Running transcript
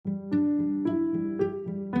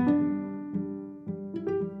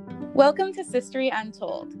Welcome to Sistery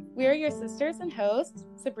Untold. We are your sisters and hosts,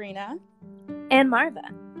 Sabrina and Marva.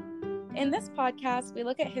 In this podcast, we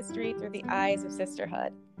look at history through the eyes of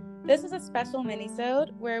sisterhood. This is a special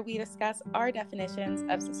mini-sode where we discuss our definitions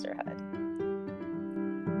of sisterhood.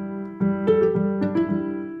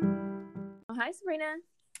 Hi, Sabrina.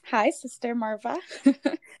 Hi, Sister Marva.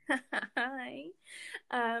 Hi.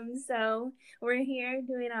 So we're here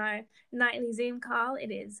doing our nightly Zoom call. It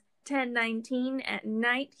is 10:19 at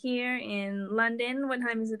night here in London. What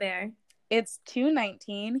time is it there? It's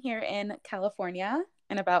 2:19 here in California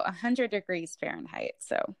and about 100 degrees Fahrenheit.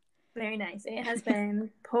 So very nice. It has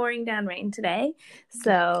been pouring down rain today,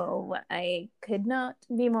 so I could not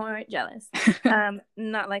be more jealous.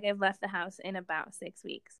 Not like I've left the house in about 6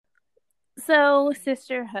 weeks. So,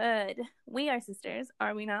 sisterhood. We are sisters,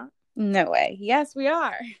 are we not? No way. Yes, we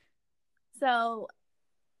are. So,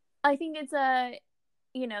 I think it's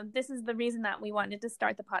this is the reason that we wanted to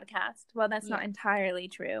start the podcast. Well, that's not entirely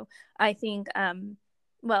true. I think,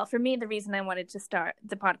 for me, the reason I wanted to start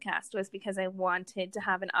the podcast was because I wanted to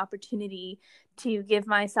have an opportunity to give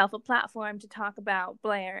myself a platform to talk about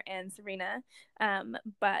Blair and Serena.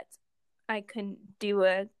 But I couldn't do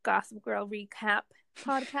a Gossip Girl recap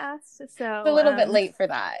podcast. So it's a little bit late for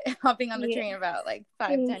that. Hopping on the train about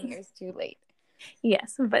 5-10 years too late.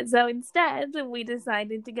 Yes, but so instead we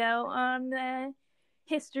decided to go on the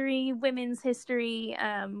women's history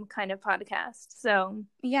kind of podcast. So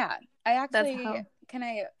yeah, I actually can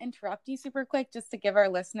I interrupt you super quick just to give our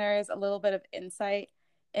listeners a little bit of insight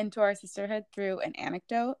into our sisterhood through an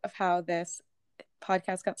anecdote of how this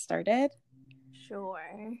podcast got started?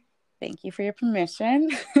 Sure. Thank you for your permission.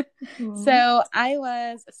 Mm-hmm. So I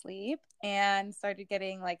was asleep and started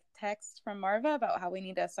getting texts from Marva about how we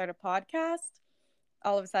need to start a podcast.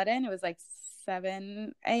 All of a sudden, it was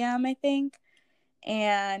 7 a.m., I think.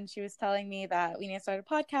 And she was telling me that we need to start a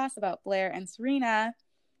podcast about Blair and Serena.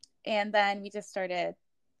 And then we just started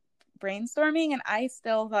brainstorming, and I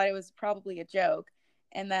still thought it was probably a joke.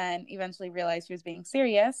 And then eventually realized she was being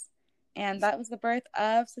serious. And that was the birth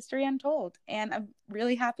of Sistery Untold. And I'm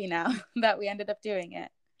really happy now that we ended up doing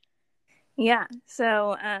it. Yeah.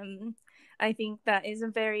 So I think that is a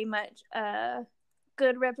very much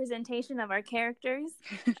good representation of our characters.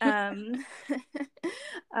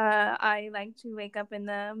 I like to wake up in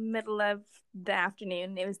the middle of the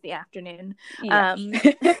afternoon. It was the afternoon. Yeah.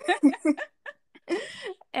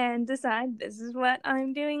 And decide this is what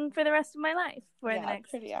I'm doing for the rest of my life for the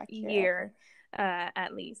next year,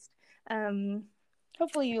 at least.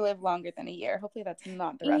 Hopefully you live longer than a year. Hopefully that's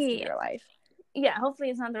not the rest of your life. Yeah, hopefully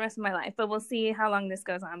it's not the rest of my life, but we'll see how long this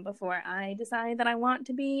goes on before I decide that I want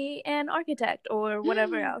to be an architect or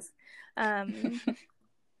whatever else.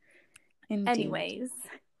 Anyways,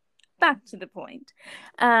 back to the point.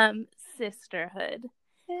 Sisterhood.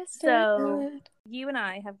 So you and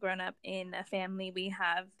I have grown up in a family.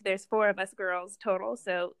 There's 4 of us girls total,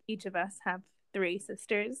 so each of us have 3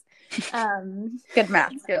 sisters. Good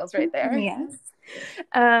math skills right there. Yes.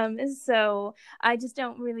 So I just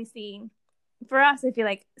don't really see, for us, I feel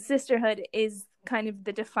like sisterhood is kind of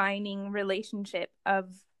the defining relationship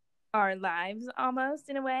of our lives almost,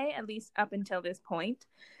 in a way, at least up until this point.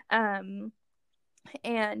 And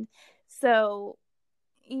so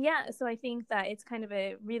so I think that it's kind of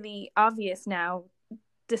a really obvious now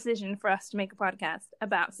decision for us to make a podcast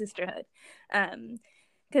about sisterhood.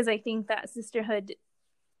 Because I think that sisterhood,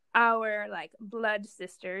 our blood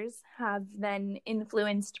sisters, have then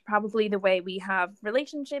influenced probably the way we have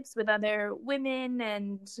relationships with other women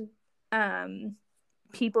and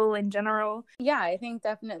people in general. Yeah, I think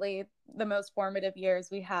definitely the most formative years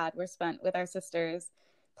we had were spent with our sisters,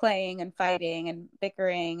 playing and fighting and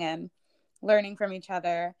bickering and learning from each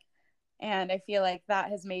other. And I feel like that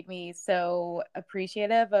has made me so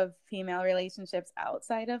appreciative of female relationships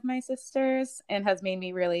outside of my sisters, and has made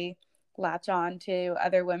me really latch on to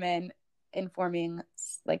other women in forming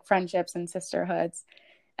friendships and sisterhoods.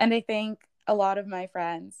 And I think a lot of my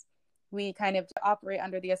friends, we kind of operate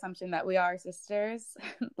under the assumption that we are sisters.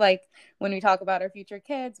 When we talk about our future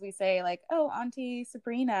kids, we say oh, Auntie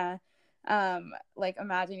Sabrina,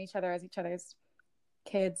 imagine each other as each other's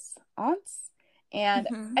kids' aunts. And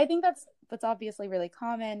I think that's obviously really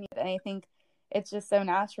common. And I think it's just so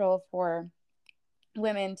natural for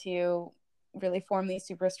women to really form these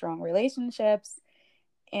super strong relationships.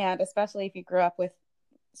 And especially if you grew up with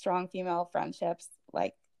strong female friendships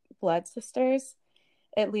like blood sisters,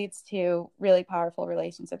 it leads to really powerful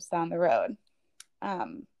relationships down the road.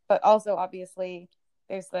 But also, obviously,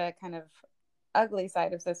 there's the kind of ugly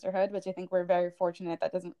side of sisterhood, which I think we're very fortunate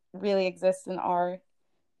that doesn't really exist in our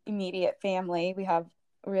immediate family. We have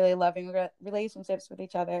really loving relationships with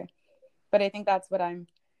each other. But I think that's what I'm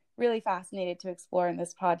really fascinated to explore in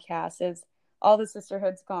this podcast is all the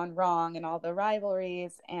sisterhoods gone wrong and all the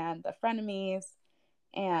rivalries and the frenemies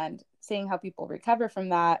and seeing how people recover from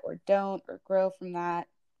that or don't or grow from that.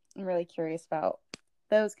 I'm really curious about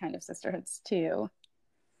those kind of sisterhoods too.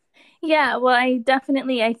 Yeah, well, I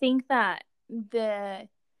think that the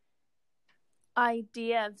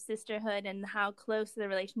idea of sisterhood and how close the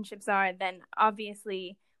relationships are, then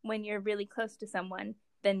obviously when you're really close to someone,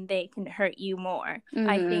 then they can hurt you more. Mm-hmm.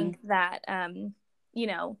 I think that, you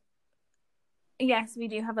know, yes, we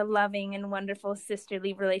do have a loving and wonderful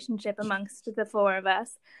sisterly relationship amongst the four of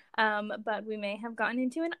us, but we may have gotten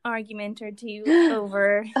into an argument or two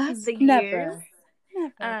over the years.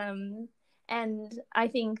 Never. And I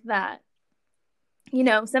think that, you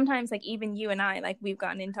know, sometimes like even you and I, like we've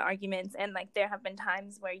gotten into arguments, and like there have been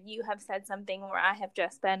times where you have said something where I have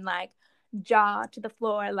just been like jaw to the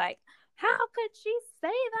floor, like, how could she say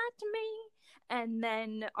that to me? And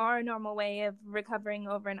then our normal way of recovering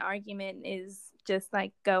over an argument is just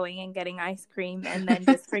like going and getting ice cream and then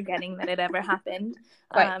just forgetting that it ever happened.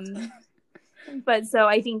 Right. But so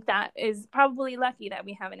I think that is probably lucky that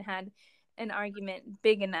we haven't had an argument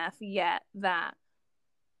big enough yet that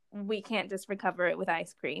we can't just recover it with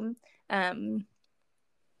ice cream.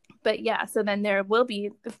 But yeah, so then there will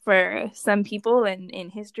be, for some people in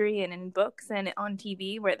history and in books and on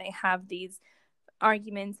TV, where they have these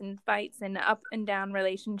arguments and fights and up and down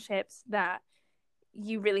relationships that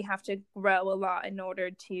you really have to grow a lot in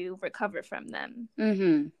order to recover from them.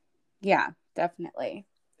 Mm-hmm. Yeah, definitely.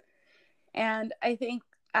 And I think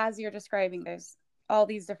as you're describing, there's all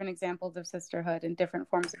these different examples of sisterhood in different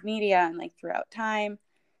forms of media and like throughout time.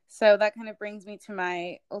 So that kind of brings me to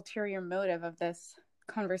my ulterior motive of this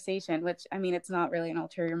conversation, which, I mean, it's not really an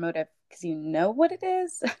ulterior motive because you know what it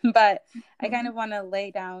is, but I kind of want to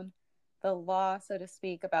lay down the law, so to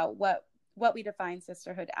speak, about what we define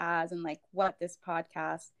sisterhood as and like what this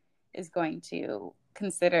podcast is going to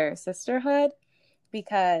consider sisterhood.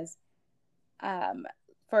 Because,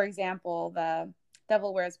 for example, the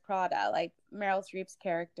Devil Wears Prada, like Meryl Streep's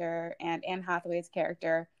character and Anne Hathaway's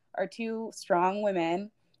character are two strong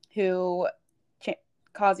women who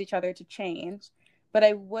cause each other to change. But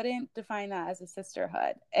I wouldn't define that as a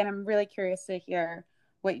sisterhood. And I'm really curious to hear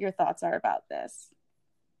what your thoughts are about this.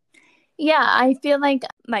 Yeah, I feel like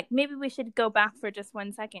maybe we should go back for just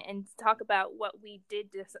 1 second and talk about what we did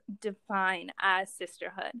define as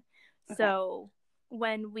sisterhood. Okay. So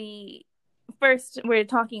when we first were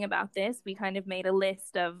talking about this, we kind of made a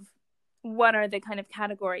list of what are the kind of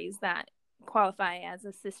categories that qualify as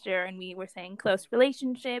a sister, and we were saying close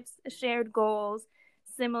relationships, shared goals,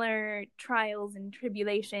 similar trials and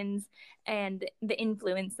tribulations, and the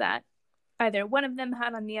influence that either one of them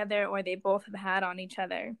had on the other or they both have had on each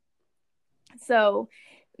other. So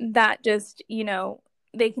that just, you know,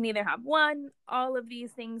 they can either have all of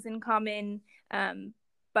these things in common,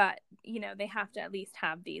 but, you know, they have to at least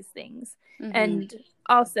have these things. Mm-hmm. And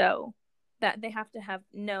also that they have to have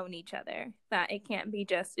known each other, that it can't be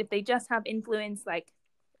just, if they just have influence, like,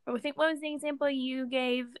 I think, what was the example you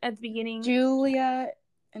gave at the beginning? Julia,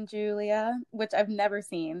 which I've never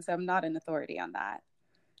seen, so I'm not an authority on that.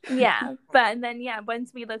 Yeah, but then,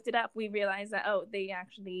 once we looked it up, we realized that, they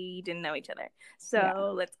actually didn't know each other.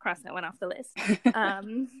 So let's cross that one off the list.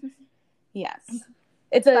 Yes.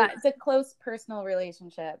 It's a close personal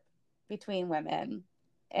relationship between women,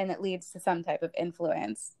 and it leads to some type of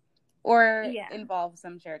influence or involves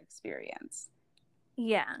some shared experience.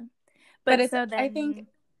 Yeah. But it's, so then, I think,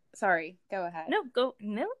 sorry, go ahead. No.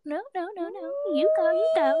 You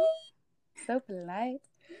go. So polite.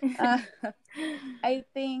 I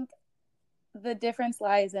think the difference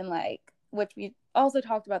lies in, like, which we also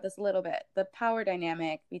talked about this a little bit, the power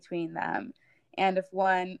dynamic between them. And if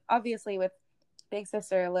one, obviously with big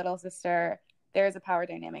sister, little sister, there's a power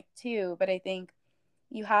dynamic too, but I think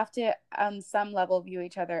you have to on some level view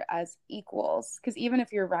each other as equals, because even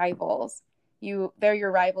if you're rivals, they're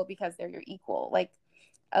your rival because they're your equal. Like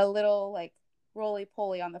a little like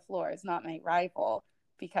roly-poly on the floor is not my rival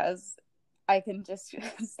because I can just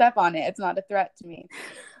step on it. It's not a threat to me.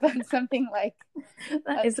 But something like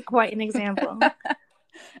that is quite an example.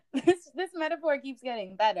 This metaphor keeps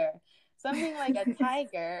getting better. Something like a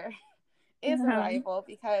tiger is a rival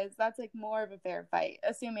because that's like more of a fair fight.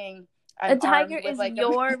 Assuming I'm a tiger is like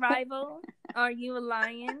your rival. Are you a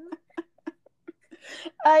lion?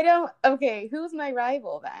 Okay, who's my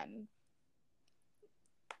rival then?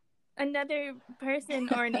 Another person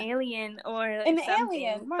or an alien or an something.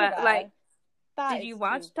 Alien, Marta. But like, did you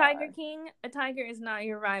watch Tiger King? A tiger is not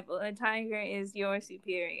your rival. A tiger is your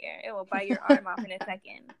superior. It will bite your arm off in a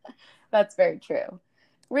second. That's very true.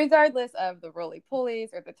 regardless of the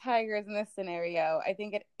roly-polies or the tigers in this scenario, I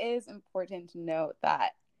think it is important to note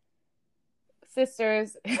that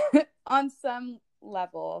sisters on some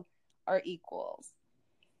level are equals.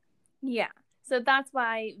 Yeah. So that's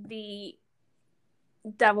why the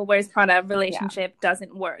Devil Wears Prada relationship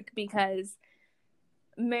doesn't work, because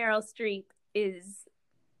Meryl Streep is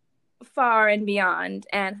far and beyond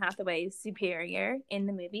Anne Hathaway's superior in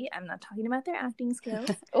the movie. I'm not talking about their acting skills.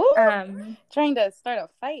 Ooh, trying to start a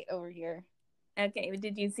fight over here. Okay,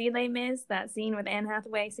 did you see Les Mis, that scene with Anne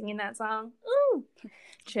Hathaway singing that song? Ooh,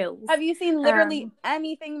 chills. Have you seen literally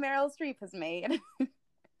anything Meryl Streep has made?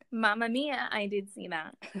 Mamma Mia, I did see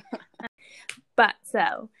that. But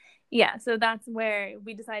so that's where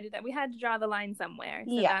we decided that we had to draw the line somewhere.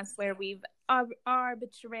 So that's where we've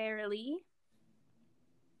arbitrarily,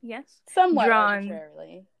 somewhat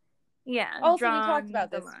arbitrarily. Yeah. Also, we talked about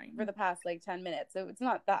this for the past 10 minutes, so it's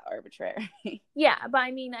not that arbitrary. Yeah, but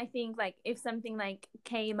I mean, I think if something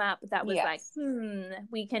came up that was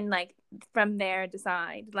we can from there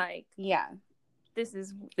decide this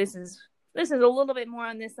is a little bit more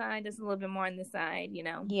on this side, this is a little bit more on this side,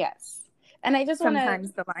 Yes. And I just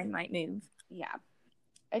sometimes the line might move. Yeah.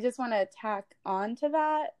 I just want to tack on to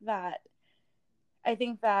that I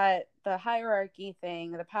think that the hierarchy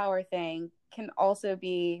thing, the power thing, can also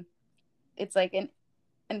be, it's an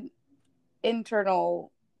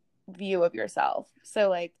internal view of yourself.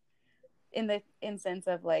 So in the instance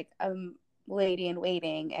of a lady in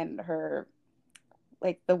waiting and her,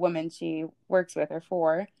 the woman she works with or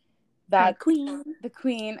for, that the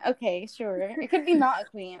queen, okay, sure, it could be not a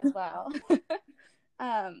queen as well.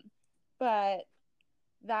 But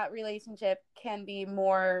that relationship can be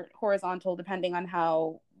more horizontal depending on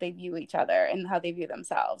how they view each other and how they view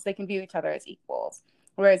themselves. They can view each other as equals,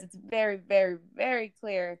 whereas it's very, very, very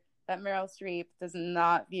clear that Meryl Streep does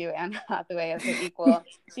not view Anne Hathaway as her equal.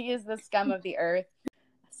 She is the scum of the earth.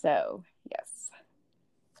 So yes.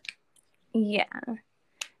 Yeah.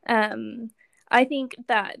 I think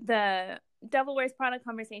that the Devil Wears Prada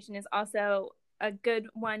conversation is also a good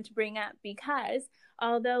one to bring up, because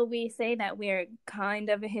although we say that we're kind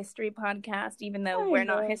of a history podcast, even though we're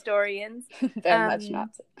not historians, very much not.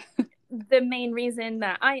 The main reason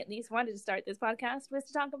that I at least wanted to start this podcast was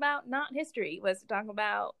to talk about not history, was to talk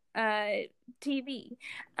about TV.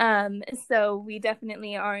 So we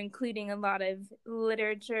definitely are including a lot of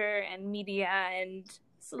literature and media and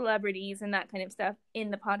celebrities and that kind of stuff in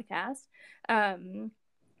the podcast,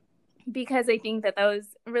 because I think that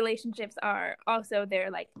those relationships are also their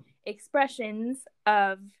expressions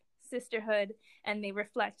of sisterhood, and they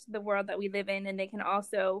reflect the world that we live in, and they can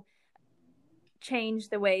also change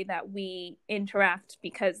the way that we interact,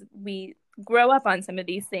 because we grow up on some of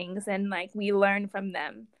these things and we learn from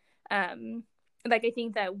them. I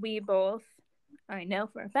think that I know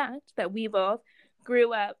for a fact that we both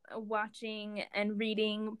grew up watching and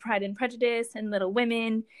reading Pride and Prejudice and Little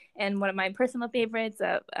Women, and one of my personal favorites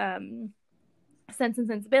of Sense and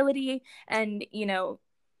Sensibility. And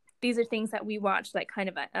these are things that we watched kind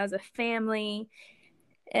of as a family,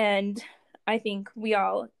 and I think we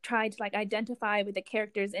all tried to identify with the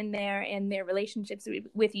characters in there and their relationships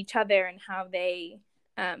with each other, and how they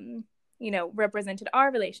represented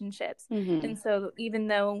our relationships. Mm-hmm. And so even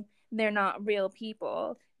though they're not real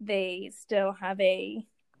people, they still have a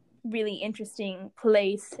really interesting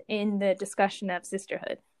place in the discussion of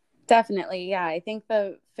sisterhood. Definitely, yeah. I think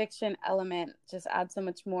the fiction element just adds so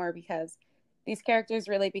much more, because these characters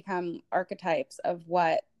really become archetypes of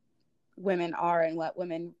what women are and what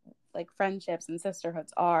women friendships and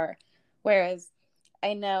sisterhoods are. Whereas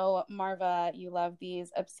I know, Marva, you love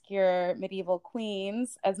these obscure medieval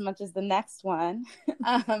queens as much as the next one.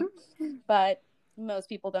 But most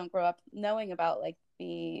people don't grow up knowing about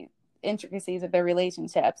the intricacies of their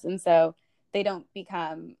relationships, and so they don't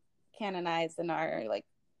become canonized in our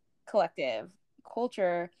collective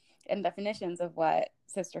culture and definitions of what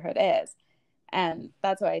sisterhood is. And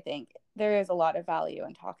that's why I think there is a lot of value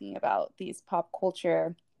in talking about these pop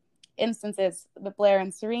culture instances, the Blair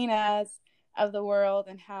and Serenas of the world,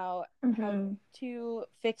 and how two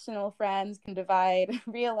fictional friends can divide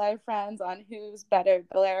real life friends on who's better,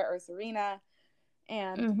 Blair or Serena.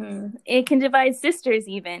 And it can divide sisters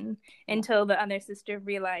even, until the other sister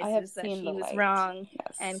realizes that she was wrong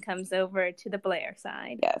and comes over to the Blair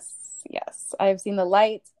side. Yes. I have seen the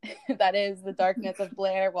light. That is the darkness of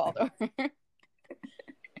Blair Waldorf.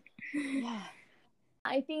 Yeah.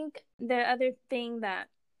 I think the other thing that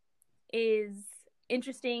is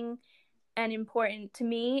interesting and important to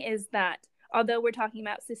me is that although we're talking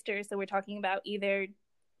about sisters, so we're talking about either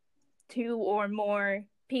two or more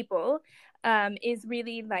people, is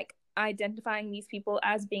really identifying these people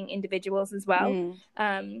as being individuals as well.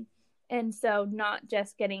 And so not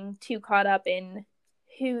just getting too caught up in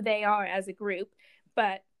who they are as a group,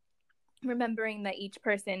 but remembering that each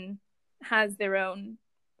person has their own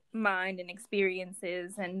mind and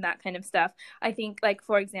experiences and that kind of stuff. I think, like,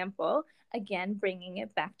 for example, again, bringing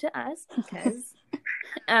it back to us, because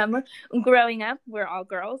growing up, we're all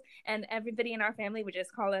girls, and everybody in our family would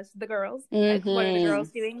just call us the girls. Like, what are the girls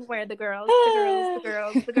doing? Where are the girls? The girls, the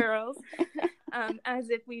girls, the girls. As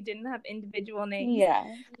if we didn't have individual names. Yeah.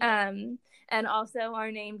 And also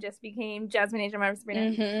our name just became Jasmine Asia Marva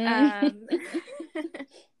Sabrina.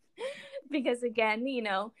 Because again, you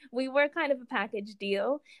know, we were kind of a package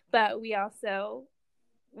deal, but we also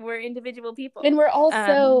were individual people. And we're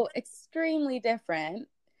also extremely different.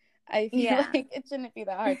 I feel like it shouldn't be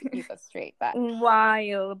that hard to keep us straight, but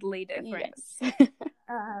wildly different. Yes.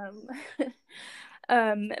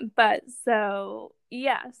 But so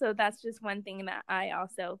that's just one thing that I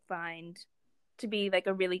also find to be like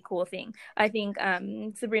a really cool thing. I think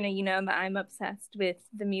Sabrina, you know that I'm obsessed with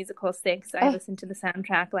the musical Six. I listen to the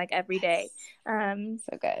soundtrack like every day.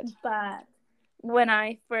 So good. But when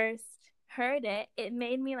I first heard it, it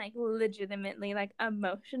made me like legitimately like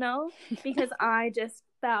emotional, because I just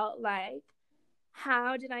felt like,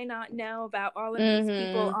 how did I not know about all of these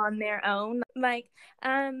people on their own? Like,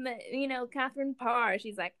 you know, Catherine Parr,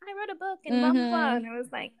 she's like, I wrote a book and blah, blah, blah. And I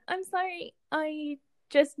was like, I'm sorry, I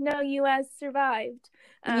just know you as Survived.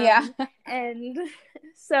 And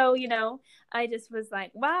so, you know, I just was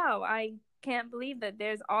like, wow, I can't believe that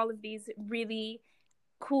there's all of these really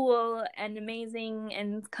cool and amazing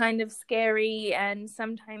and kind of scary and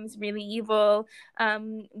sometimes really evil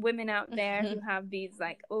women out there who have these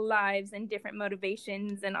like lives and different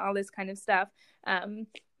motivations and all this kind of stuff,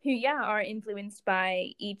 who are influenced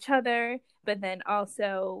by each other, but then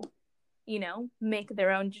also, you know, make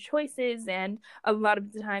their own choices, and a lot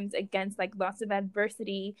of the times against like lots of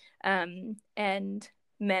adversity, and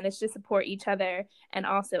manage to support each other and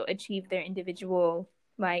also achieve their individual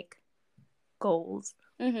like goals.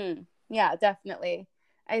 Yeah, definitely.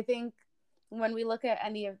 I think when we look at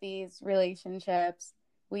any of these relationships,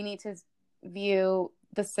 we need to view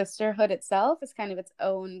the sisterhood itself as kind of its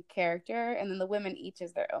own character, and then the women each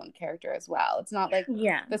is their own character as well. It's not like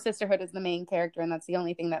the sisterhood is the main character and that's the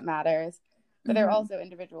only thing that matters, but they're also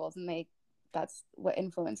individuals, and that's what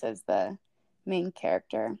influences the main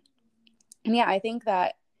character. And I think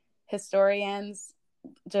that historians,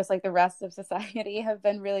 just like the rest of society, have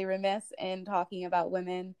been really remiss in talking about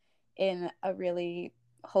women in a really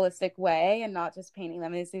holistic way and not just painting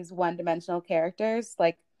them as these one-dimensional characters.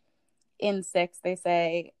 Like in Six, they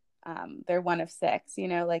say they're one of six, you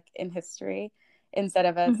know, like in history, instead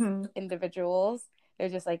of as individuals. They're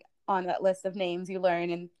just like on that list of names you learn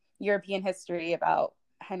in European history about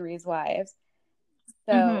Henry's wives.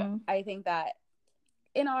 So I think that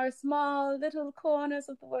in our small little corners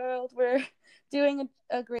of the world, we're doing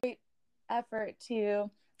a great effort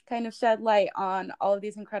to kind of shed light on all of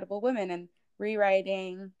these incredible women and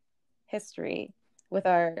rewriting history with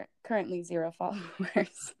our currently 0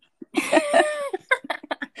 followers.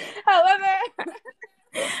 However,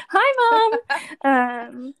 hi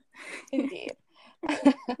Mom. Indeed.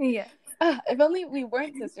 Yeah. If only we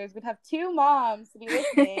weren't sisters, we'd have 2 moms to be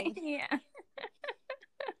listening.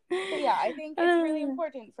 But I think it's really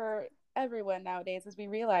important for everyone nowadays, as we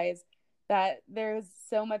realize that there's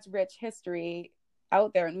so much rich history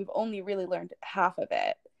out there, and we've only really learned half of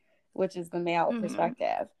it, which is the male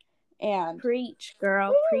perspective. And preach,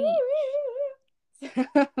 girl, preach.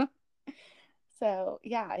 So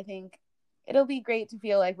I think it'll be great to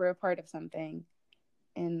feel like we're a part of something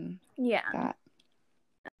in that.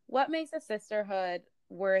 What makes a sisterhood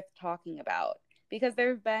worth talking about? Because there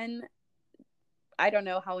have been, I don't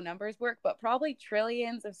know how numbers work, but probably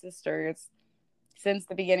trillions of sisters since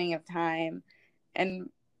the beginning of time, and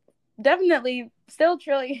definitely still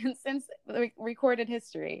trillions since recorded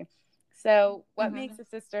history. So what makes a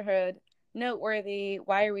sisterhood noteworthy?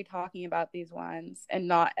 Why are we talking about these ones and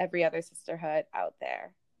not every other sisterhood out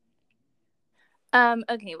there?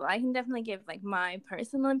 Okay, well, I can definitely give like my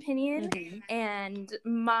personal opinion, and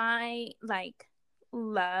my like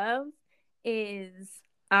love is,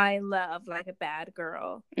 I love like a bad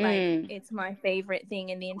girl. Like it's my favorite thing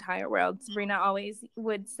in the entire world. Sabrina always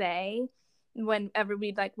would say whenever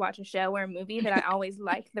we'd like watch a show or a movie that I always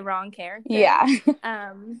like the wrong character.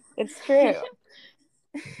 It's true.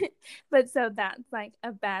 But so that's like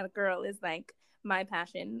a bad girl is like my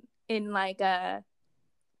passion in like a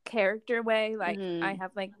character way. Like I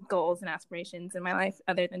have like goals and aspirations in my life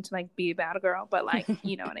other than to like be a bad girl, but like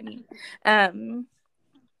you know what I mean.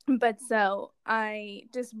 But so I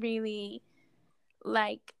just really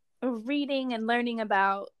like reading and learning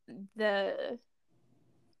about the,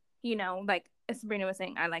 like Sabrina was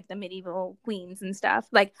saying, I like the medieval queens and stuff.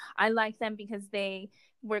 Like, I like them because they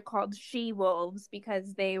were called she-wolves,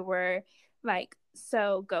 because they were like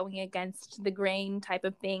so going against the grain type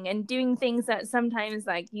of thing and doing things that sometimes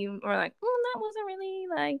like you were like, that wasn't really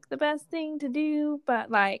like the best thing to do,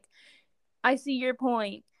 but like I see your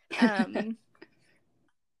point.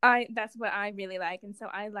 I That's what I really like, and so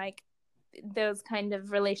I like those kind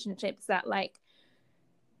of relationships that like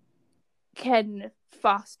can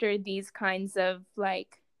foster these kinds of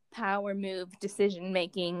like power move decision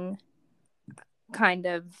making kind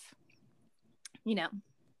of,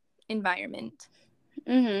 environment.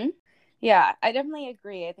 Yeah, I definitely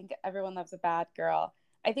agree. I think everyone loves a bad girl.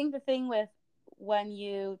 I think the thing with when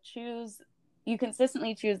you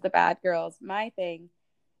consistently choose the bad girls, my thing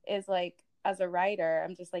is like, as a writer,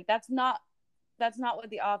 I'm just like, that's not what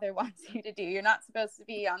the author wants you to do. You're not supposed to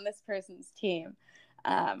be on this person's team.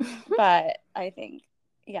 But I think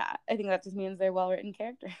that just means they're well-written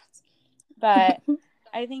characters. But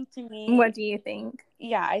I think to me, what do you think?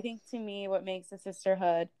 Yeah, I think to me, what makes a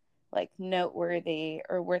sisterhood like noteworthy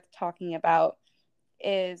or worth talking about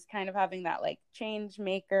is kind of having that like change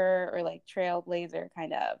maker or like trailblazer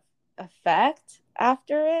kind of effect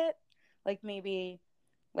after it. Like maybe,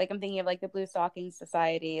 like I'm thinking of like the Blue Stocking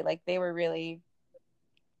Society, like they were really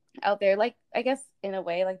out there, like I guess in a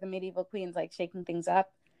way like the medieval queens, like shaking things up,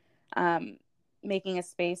 um, making a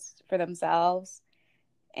space for themselves.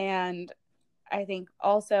 And I think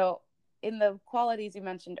also in the qualities you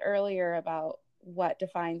mentioned earlier about what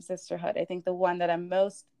defines sisterhood, I think the one that I'm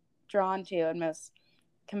most drawn to and most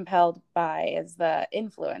compelled by is the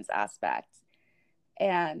influence aspect,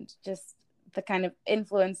 and just the kind of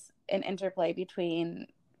influence and interplay between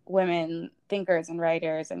women thinkers and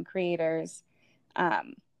writers and creators,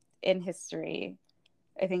 um, in history.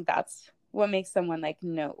 I think that's what makes someone like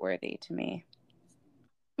noteworthy to me.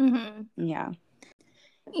 Mm-hmm. Yeah.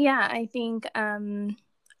 Yeah, I think I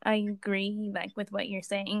agree like with what you're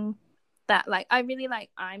saying, that like I really like,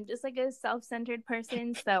 I'm just like a self-centered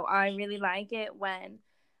person, so I really like it when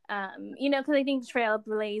because I think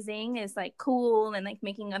trailblazing is like cool, and like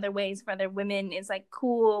making other ways for other women is like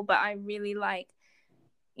cool, but I really like,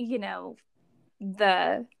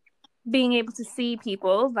 the being able to see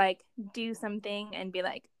people like do something and be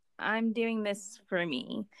like, I'm doing this for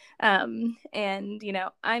me, and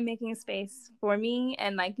I'm making a space for me,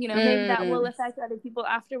 and like maybe that will affect other people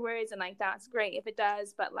afterwards, and like that's great if it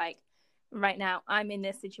does, but like right now I'm in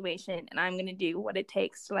this situation and I'm gonna do what it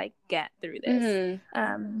takes to like get through this.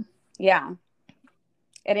 Yeah.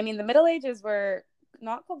 And I mean, the Middle Ages were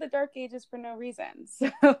not called the Dark Ages for no reason. So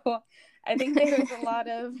I think there was a lot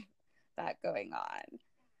of that going on.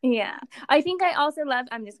 Yeah. I think I also love,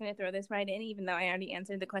 I'm just going to throw this right in, even though I already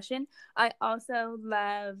answered the question. I also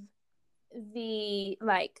love the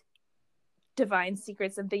like divine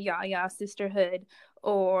secrets of the Yaya sisterhood,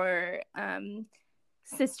 or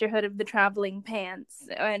sisterhood of the traveling pants,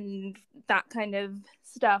 and that kind of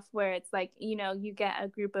stuff, where it's like, you get a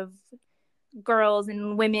group of girls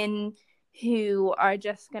and women who are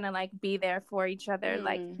just gonna like be there for each other,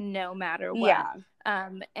 like no matter what. Yeah.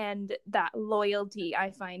 And that loyalty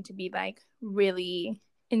I find to be like really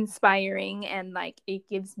inspiring, and like it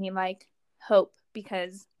gives me like hope,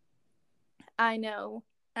 because I know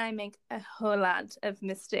I make a whole lot of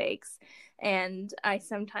mistakes, and I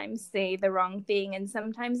sometimes say the wrong thing, and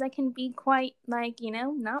sometimes I can be quite like,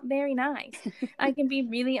 not very nice. I can be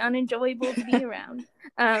really unenjoyable to be around.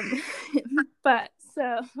 But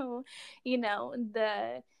so,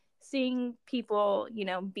 the seeing people,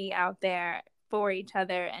 be out there for each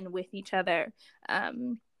other and with each other,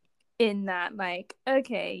 in that like,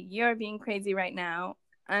 okay, you're being crazy right now.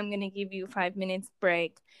 I'm going to give you 5 minutes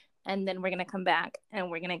break, and then we're going to come back and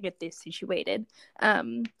we're going to get this situated,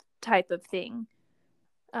 type of thing.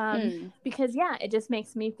 Because yeah, it just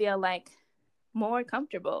makes me feel like more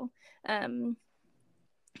comfortable. And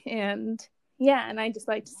yeah, and I just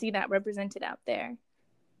like to see that represented out there.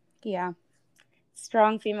 Yeah.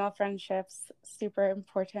 Strong female friendships, super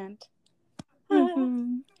important.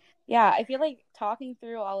 Mm-hmm. Yeah, I feel like talking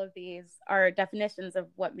through all of these, our definitions of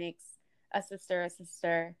what makes a sister,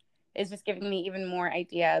 is just giving me even more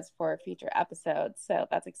ideas for future episodes. So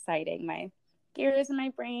that's exciting. My gears in my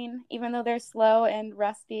brain, even though they're slow and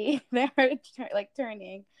rusty, they're like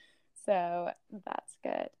turning. So that's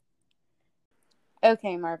good.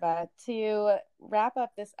 Okay, Marva, to wrap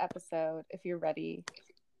up this episode, if you're ready.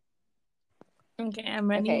 Okay, I'm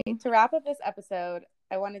ready. Okay, to wrap up this episode,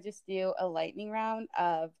 I want to just do a lightning round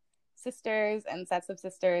of sisters and sets of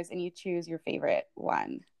sisters, and you choose your favorite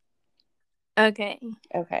one. Okay.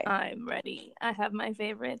 Okay. I'm ready. I have my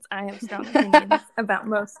favorites. I have strong opinions about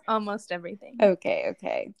almost everything.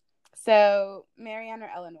 Okay. So, Marianne or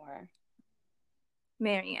Eleanor?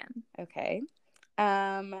 Marianne. Okay.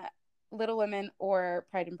 Little Women or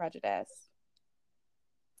Pride and Prejudice?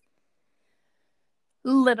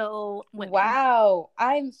 Little Women. Wow,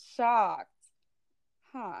 I'm shocked.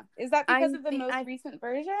 Huh. Is that because of the most I recent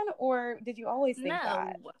version, or did you always think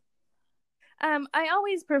that? I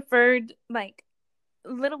always preferred, like,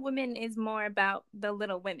 Little Women is more about the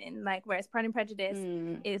little women, like, whereas Pride and Prejudice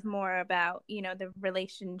is more about, you know, the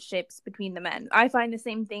relationships between the men. I find the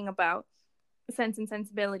same thing about Sense and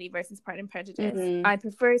Sensibility versus Pride and Prejudice. I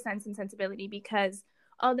prefer Sense and Sensibility because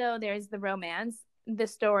although there's the romance, the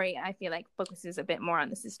story, I feel like, focuses a bit more on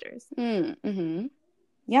the sisters.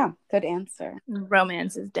 Yeah, good answer.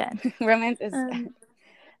 Romance is dead. Romance is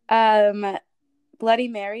dead. Bloody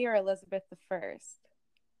Mary or Elizabeth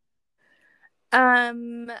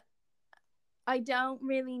I? I don't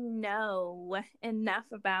really know enough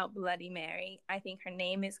about Bloody Mary. I think her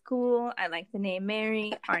name is cool. I like the name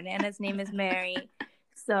Mary. Our Nana's name is Mary.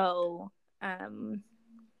 So, and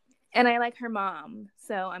I like her mom.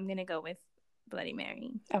 So I'm going to go with Bloody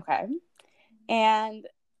Mary. Okay. And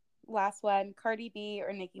last one, Cardi B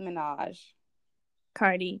or Nicki Minaj?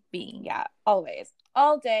 Cardi B. Yeah, always.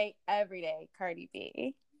 All day, every day, Cardi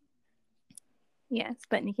B. Yes,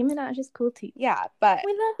 but Nicki Minaj is cool too. Yeah, but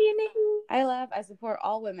we love you, Nicki. I support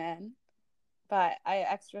all women, but I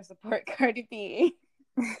extra support Cardi B.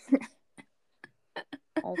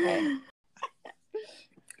 Okay.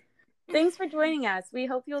 Thanks for joining us. We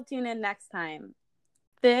hope you'll tune in next time.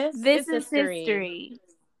 This is history.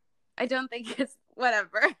 I don't think it's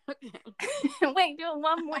whatever. Okay. Wait, do it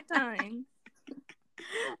one more time.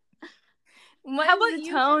 How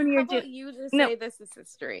about you just say this is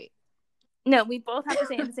history? No, we both have to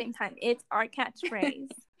say it at the same time. It's our catchphrase.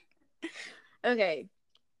 Okay.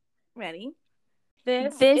 Ready?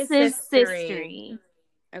 This is history.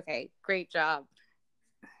 Okay, great job.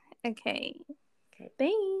 Okay.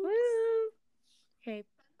 Thanks. Woo. Okay,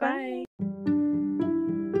 bye.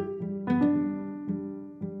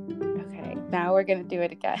 Okay, now we're going to do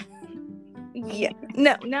it again. Yeah.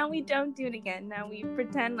 No, now we don't do it again. Now we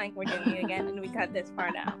pretend like we're doing it again and we cut this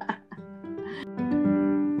part out.